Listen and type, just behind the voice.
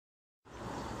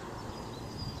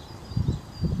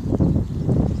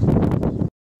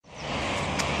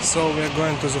So we are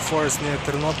going to the forest near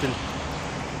Ternopil,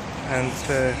 and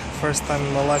first time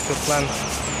in my life I plan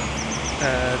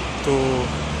to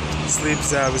sleep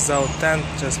there without tent,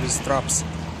 just with straps.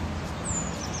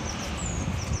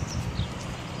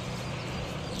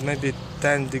 Maybe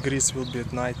 10 degrees will be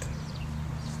at night.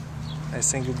 I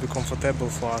think it will be comfortable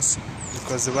for us,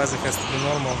 because the weather has to be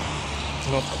normal,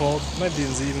 not cold. Maybe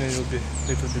in the evening it will be a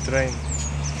little bit rain.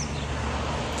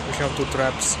 We have 2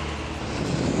 traps.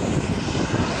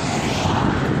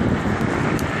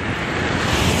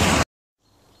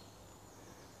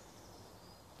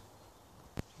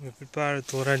 We prepared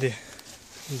already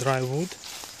dry wood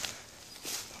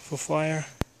for fire.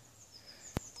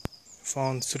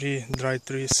 Found 3 dry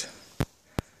trees.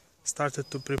 Started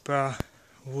to prepare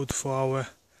wood for our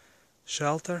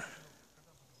shelter,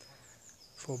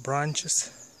 for branches.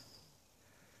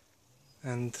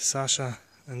 And Sasha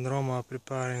and Roma are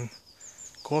preparing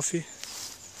coffee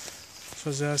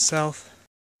for themselves.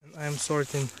 And I am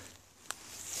sorting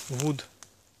wood.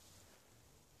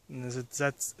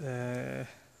 That's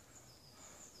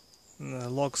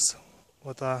logs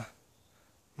what are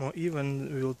more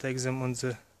even, we will take them on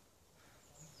the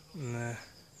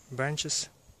branches.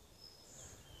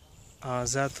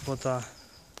 That what are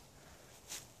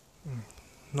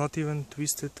not even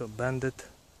twisted or bended,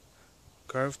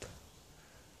 curved,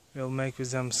 we'll make with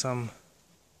them some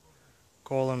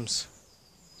columns,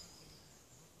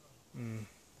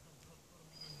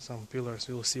 some pillars.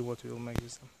 We'll see what we'll make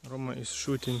with them. Roma is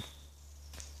shooting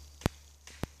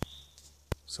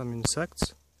some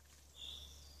insects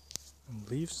and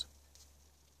leaves.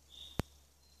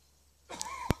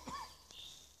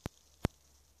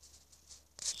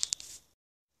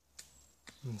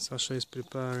 And Sasha is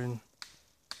preparing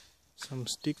some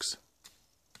sticks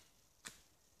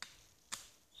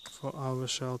for our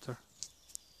shelter.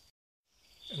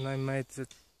 And I made the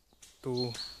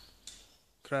 2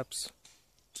 traps.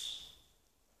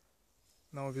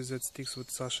 Now with that sticks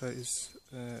what Sasha is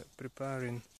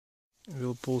preparing,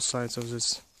 we'll pull sides of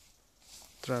these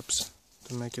traps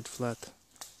to make it flat.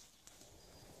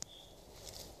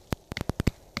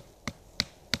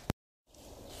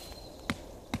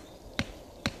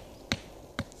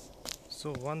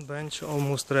 So 1 bench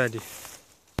almost ready.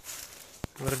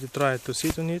 We already tried to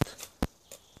sit on it.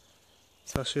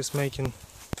 Sasha is making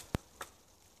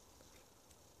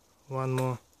 1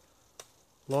 more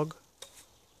log.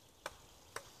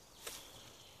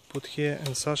 Put here,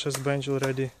 and Sasha's bench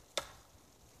already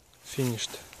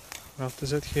finished. After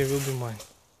that here will be mine.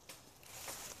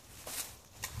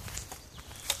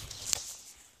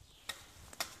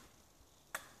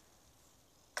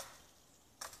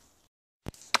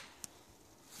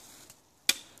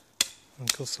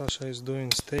 Uncle Sasha is doing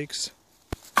stakes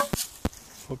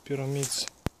for pyramids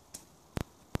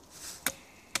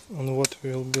on what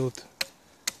we will build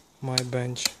my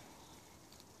bench.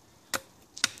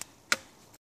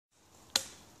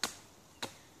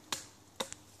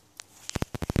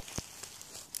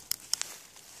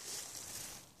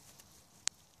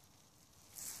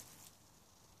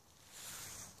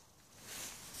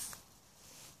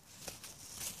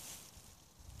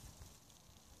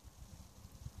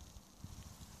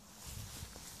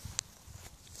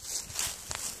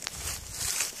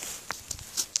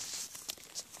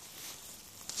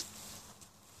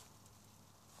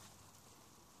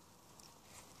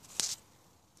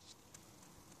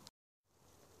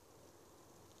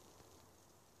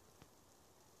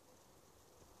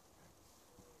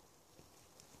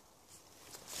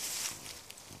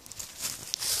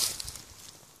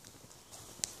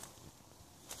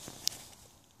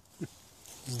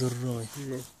 Здоровый.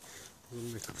 Ну,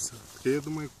 велика все. Таке, я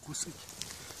думаю, кусить.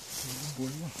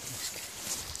 Больно трошки.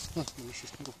 Мене ще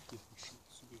шнурок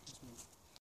собі візьмемо.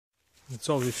 That's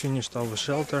all, we finished our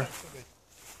shelter.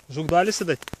 Жук далі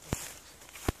сидить?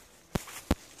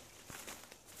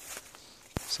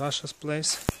 Sasha's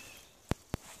place.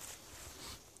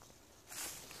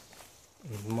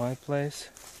 And my place.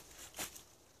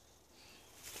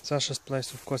 Sasha's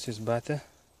place of course is better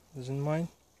than mine.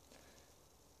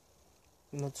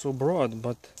 Not so broad,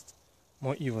 but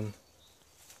more even.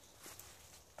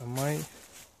 And my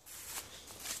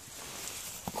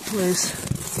place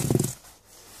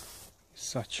is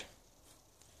such.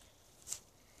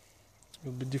 It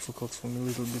will be difficult for me a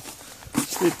little bit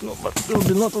sleep, no, but it will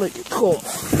be not like at home.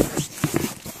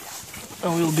 I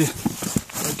will be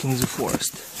like in the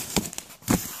forest.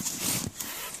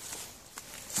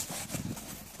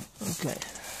 Okay,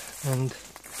 and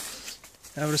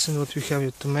everything what we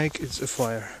have to make is a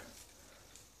fire.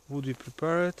 Wood we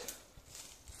prepare it,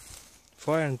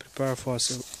 fire, and prepare for us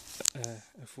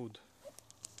a food.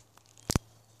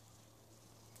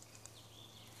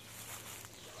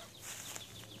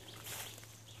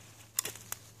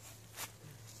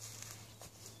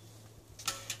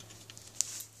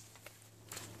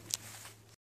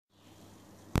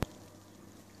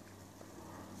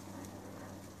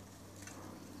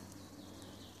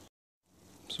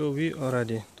 So we are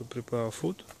ready to prepare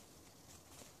food.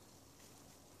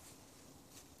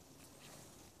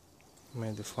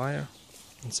 Made the fire.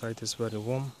 Inside is very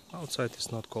warm. Outside is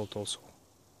not cold also.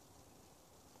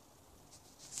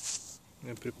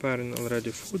 I'm preparing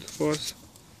already food for us.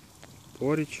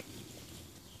 Porridge.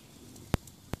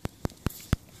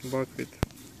 Buckwheat.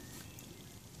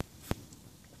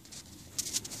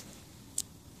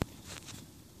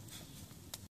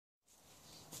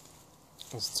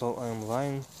 So I'm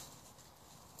lying.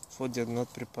 Food yet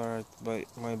not prepared, but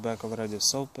my back already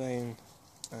so pain.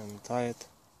 I'm tired.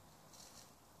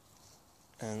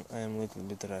 And I am a little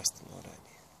bit resting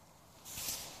already.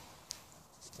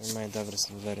 We made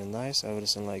everything very nice,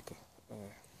 everything like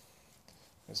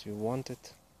as we wanted.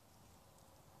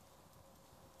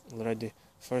 Already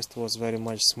first was very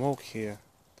much smoke here,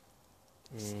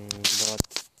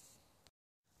 but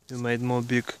we made more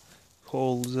big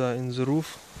holes in the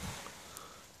roof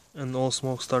and all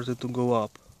smoke started to go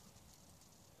up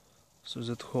through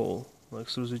that hole, like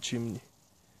through the chimney.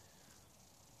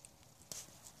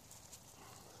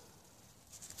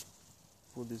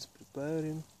 Food is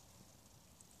preparing,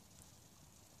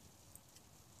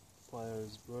 fire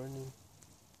is burning.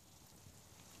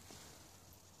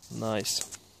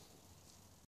 Nice.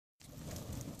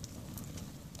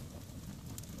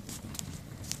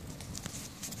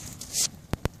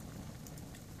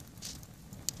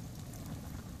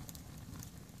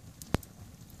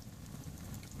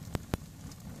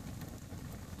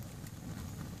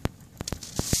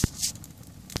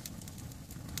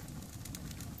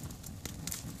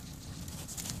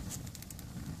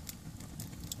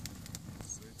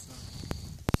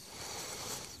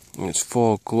 It's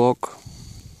 4 o'clock.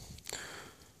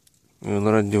 We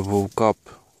already woke up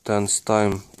 10th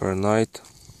time per night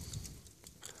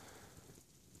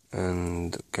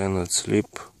and cannot sleep.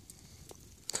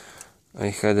 I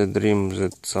had a dream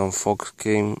that some fox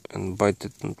came and bit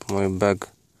into my back.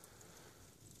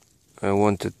 I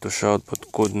wanted to shout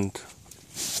but couldn't.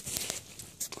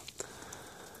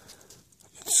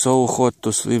 It's so hot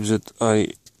to sleep that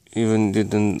I even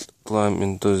didn't climb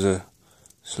into the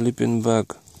sleeping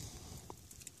bag.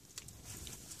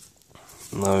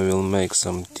 Now we'll make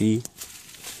some tea.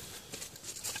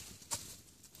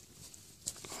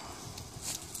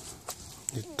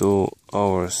 In 2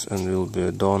 hours and we'll be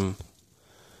done.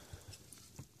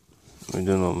 We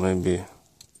don't know, maybe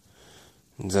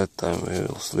that time we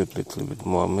will sleep a little bit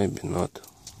more, maybe not.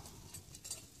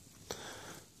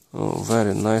 Oh,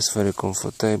 very nice, very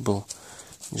comfortable.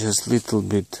 Just little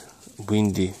bit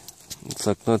windy. It's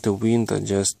like not a wind,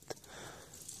 just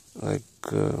like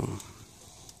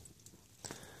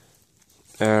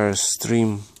air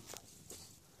stream.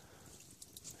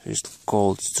 It's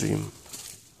cold stream.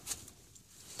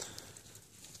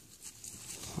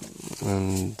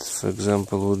 And for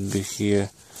example would be here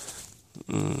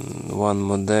one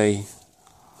more day,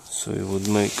 so I would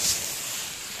make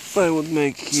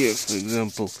here for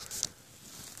example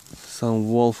some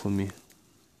wall for me,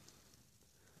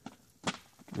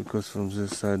 because from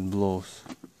this side blows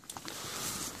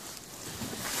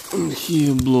and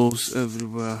here blows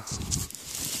everywhere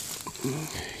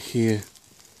here,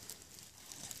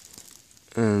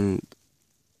 and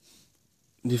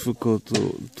difficult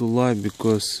to lie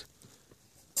because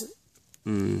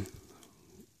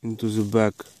into the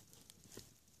back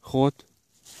hot,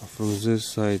 from this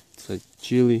side it's like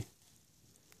chilly,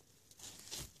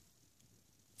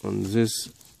 on this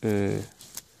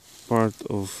part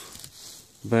of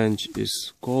bench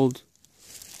is cold,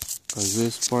 and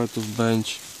this part of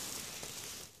bench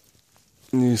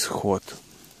is hot.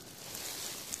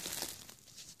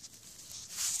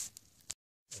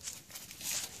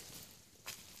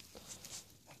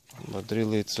 But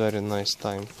really it's very nice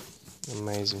time,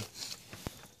 amazing.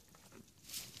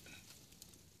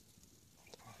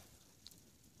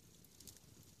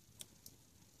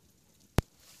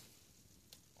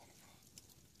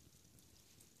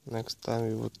 Next time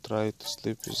we would try to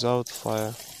sleep without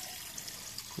fire.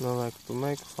 Not like to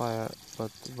make fire,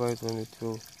 but wait when it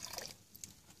will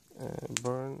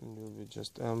burn, it will be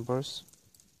just embers.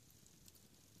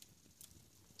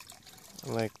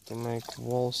 I like to make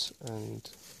walls and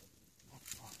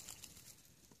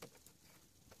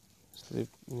sleep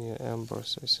near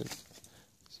embers. I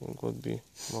think would be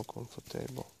more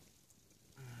comfortable.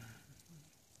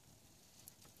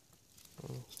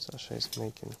 Sasha is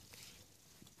making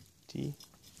tea.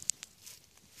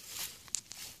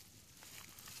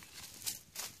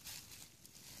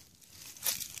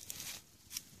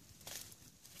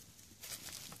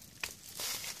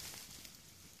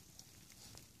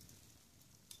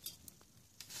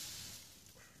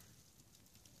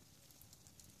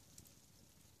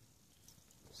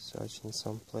 searching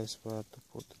some place where to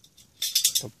put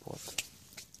a pot.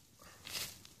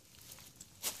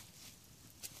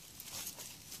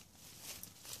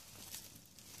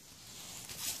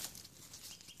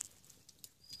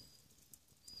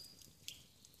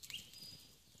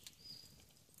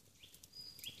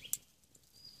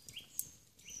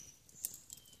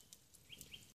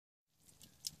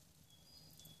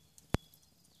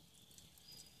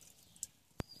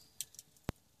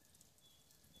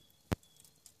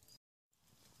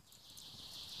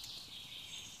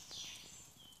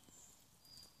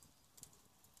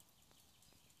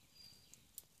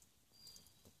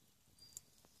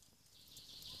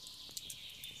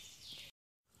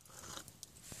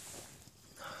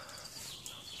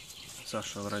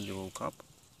 Sasha already woke up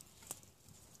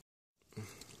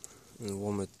and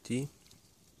warmed tea.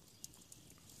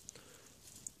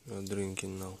 We are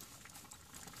drinking now.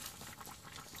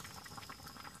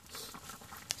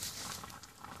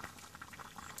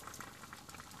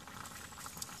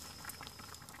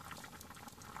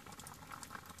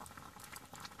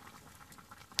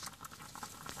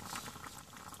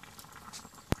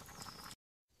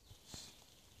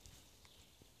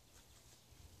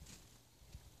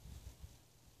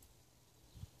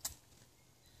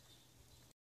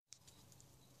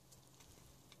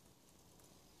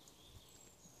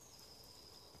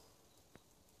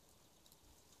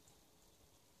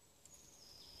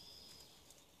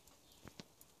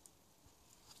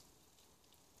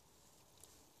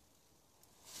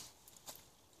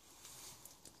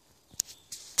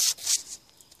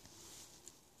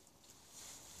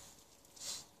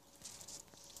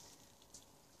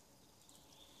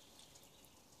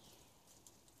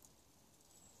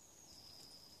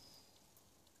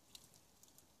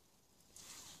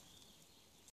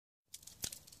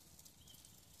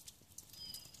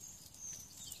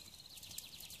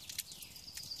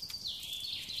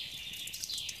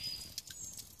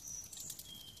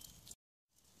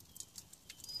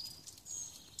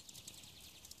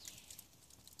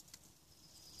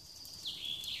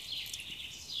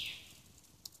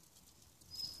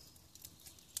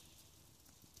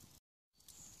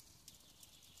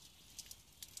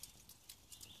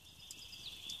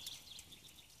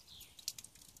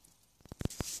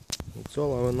 It's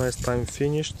all, our nice time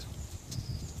finished,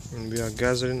 and we are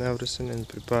gathering everything and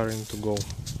preparing to go.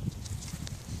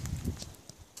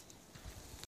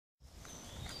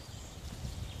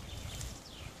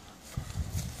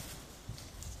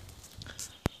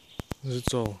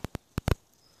 That's all.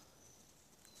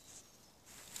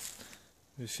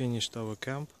 We finished our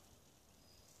camp,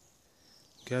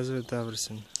 gathered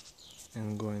everything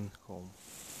and going home.